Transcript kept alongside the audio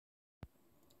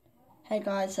Hey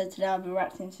guys, so today I'll be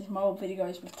reacting to some old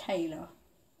videos with Taylor.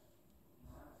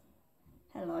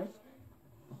 Hello.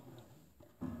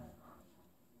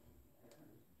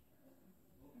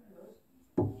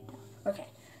 Okay,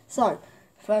 so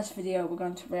first video we're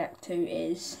going to react to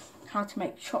is how to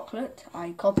make chocolate.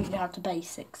 I copied how to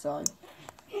basic, so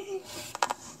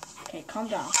okay, calm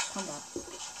down, calm down.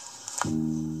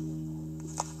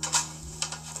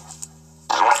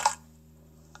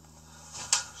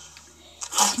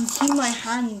 You can see my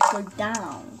hand go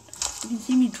down. You can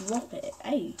see me drop it.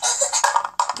 Hey,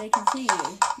 they can see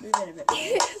you. Move it a bit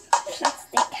more.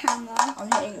 Plastic hammer.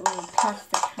 I'm hitting it with a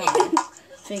plastic hammer,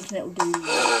 thinking it will do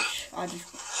much. I just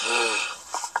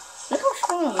look how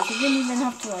strong I was. I didn't even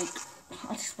have to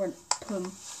I just went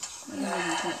pum. I didn't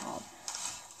even pull it hard.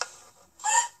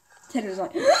 Ted was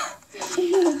like.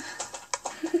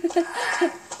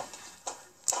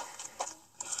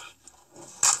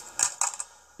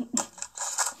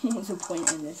 What's the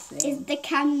point in this thing? Is the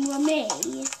camera me?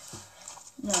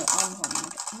 No, I'm holding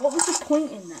it. What was the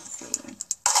point in that scene?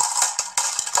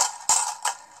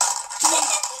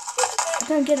 I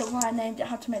don't get it why I named it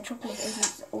How to Make Chocolate if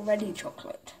it's already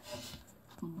chocolate.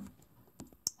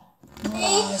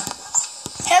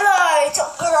 Hello,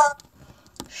 chocolate.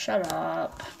 Shut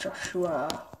up,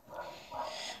 Joshua.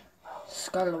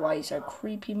 Scuttle away so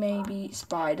creepy maybe.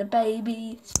 Spider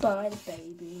baby, spider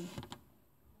baby.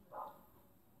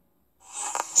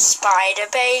 Spider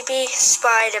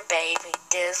baby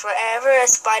does whatever a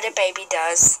spider baby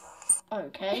does.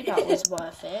 Okay, that was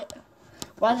worth it.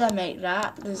 Why did I make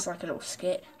that? There's like a little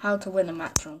skit. How to win a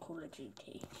match on Call of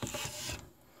Duty.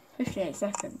 58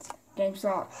 seconds. Game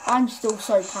start. I'm still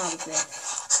so proud of this.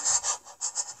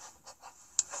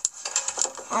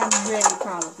 I'm really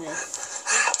proud of this.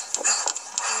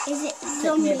 Is it It took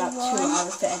zombie me about 2 one?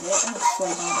 hours to edit. I had to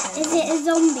slow down. Is it a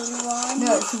zombie one?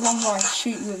 No, it's the one where I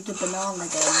shoot you with the banana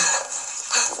gun.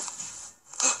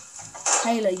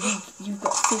 Taylor, you've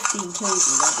got 15 kills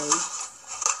already.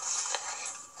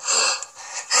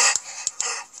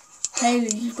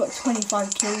 Taylor, you've got 25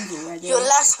 kills already. Your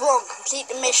last one, complete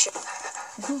the mission.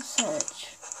 It's all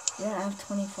search. Yeah, I have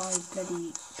 25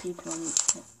 bloody people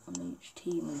on each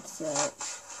team in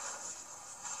search.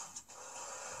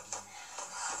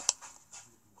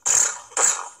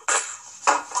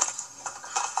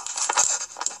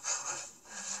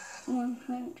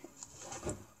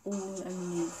 All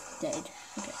enemies dead.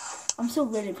 Okay. I'm still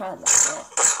really proud of that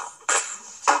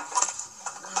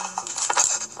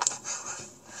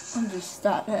bit. I'm just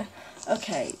stuck there.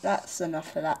 Okay, that's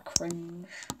enough of that cringe.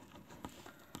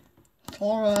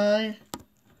 Sorry.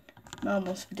 No one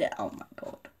wants to get. Oh my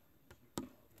god.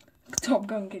 Top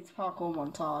Gun Kids parkour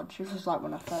montage. This was like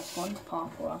when I first went to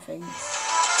parkour, I think.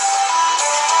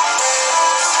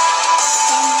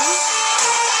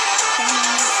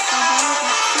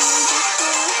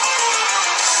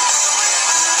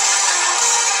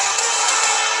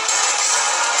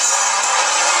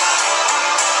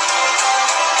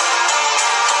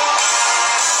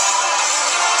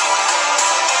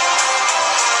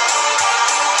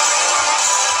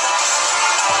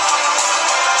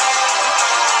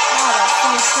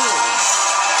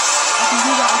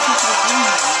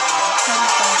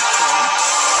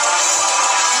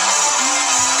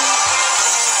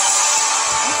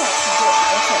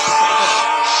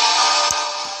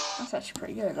 That's actually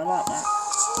pretty good. I like that.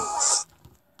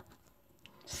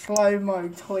 Slow-mo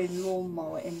toy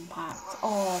lawnmower impact.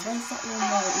 Oh, where's that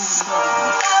lawnmower even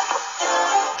going?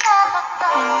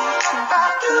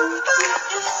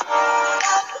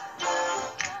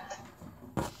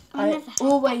 I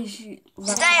always use...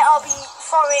 Today I'll be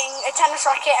throwing a tennis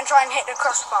racket and trying to hit the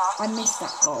crossbar. I missed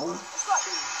that goal.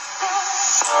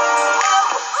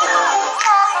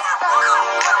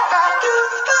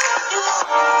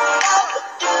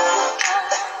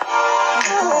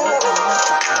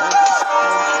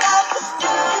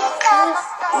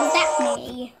 Was that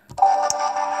me?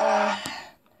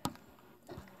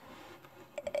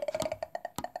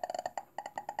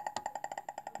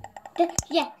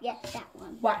 Yeah, that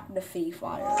one. Whack the Free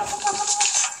Fire.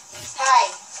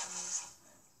 Hey,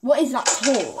 What is that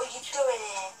for? what are you doing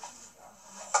here?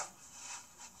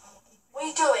 What are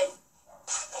you doing?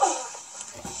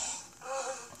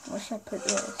 Where should I put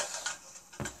this?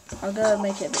 I'm gonna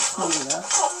make it a bit smaller.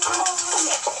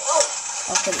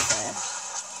 I'll put it there.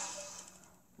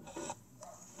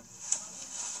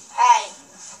 Hey,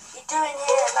 you're doing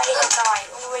here late at night.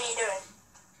 What are you doing?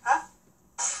 Huh?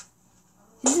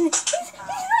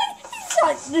 He's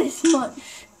like this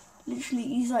much. Literally,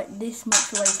 he's like this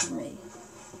much away from me.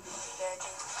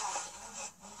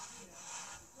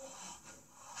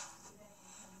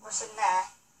 What's in there?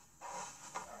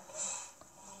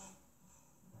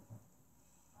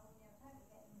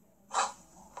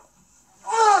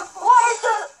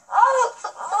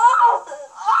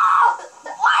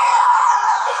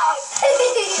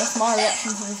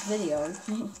 reaction to this video.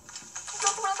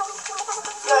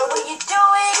 Yo, what you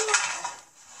doing?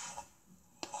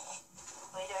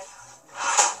 What are you doing?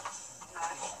 No.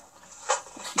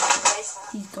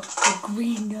 He's got the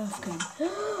green Nerf gun.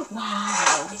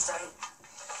 Wow. Please don't.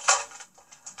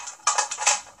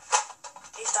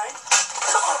 Please don't.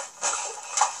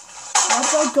 How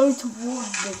do I go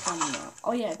towards the camera?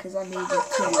 Oh yeah, because I needed to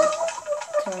turn the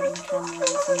camera into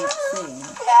the next scene.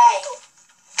 Hey!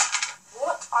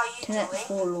 What are you Connect doing?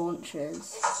 4 launchers.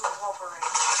 This is a robbery.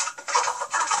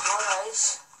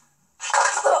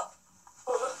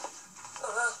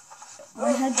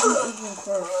 My head didn't even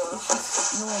close. It's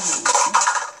just normal.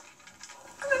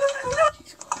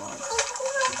 Jesus Christ.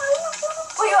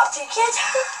 What are you up to, kid?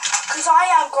 Because I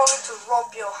am going to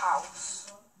rob your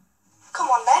house. Come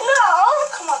on then. No!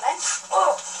 Come on then.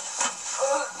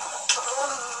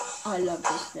 I love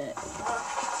this bit.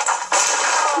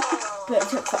 But it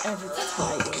took forever to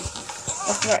tidy.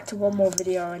 I'll direct to one more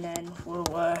video and then we'll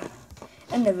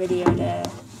end the video there.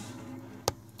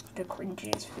 The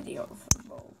cringiest video of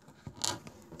football.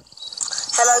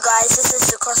 Hello guys, this is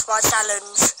the Crossbar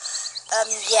Challenge.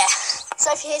 Yeah.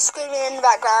 So if you hear screaming in the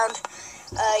background,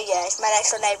 yeah, it's my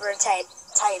next door neighbour and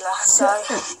Taylor. So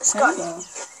let's go.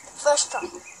 First try.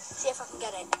 See if I can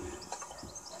get it.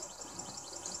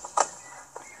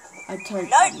 I totally.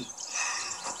 No.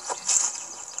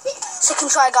 Second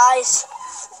try, guys.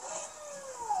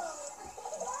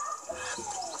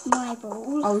 My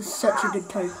ball. I was such a good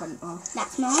toe hunter.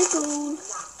 That's my ball.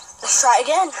 Let's try it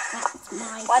again. That's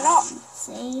my Why not? ball.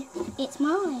 See? It's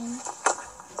mine.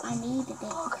 I needed it.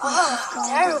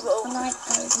 Terrible. I like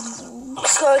golden balls.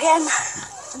 Let's go again.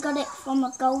 I got it from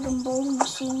a golden ball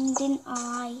machine, didn't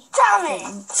I? Damn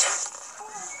it.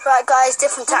 Right, guys,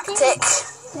 different tactic.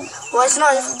 Well, it's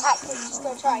not a different tactic. Just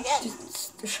go try again.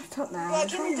 Just shut up now. Yeah, I'm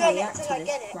keep trying to doing it react till to I this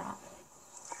get it. crap.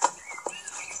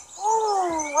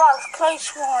 Ooh, that's a close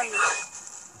one.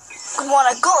 Come on,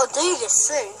 I gotta do this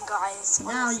soon, guys.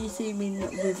 Now you see me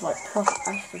with like proper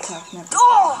AstroTurf and everything.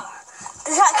 Oh!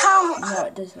 Does that count? No,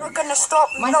 it doesn't. Not gonna stop.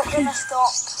 My Not gonna feet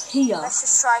stop. Here, Let's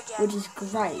just try again. which is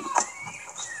great.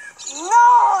 No!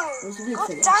 It's good God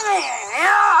for this. damn it!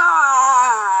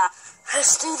 Yeah!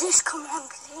 Let's do this. Come on,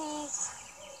 please.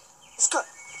 Let's go.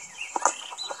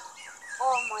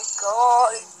 Oh my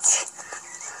god.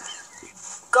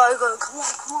 Go, go. Come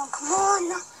on, come on, come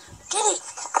on. Get it.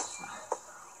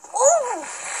 Oh,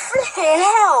 flipping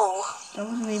hell. That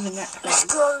wasn't even that Let's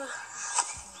close. go.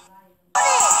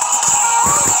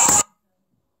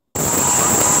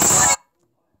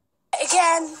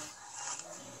 Again.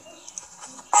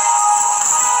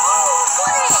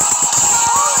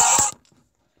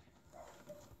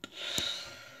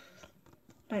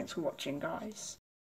 Thanks for watching, guys.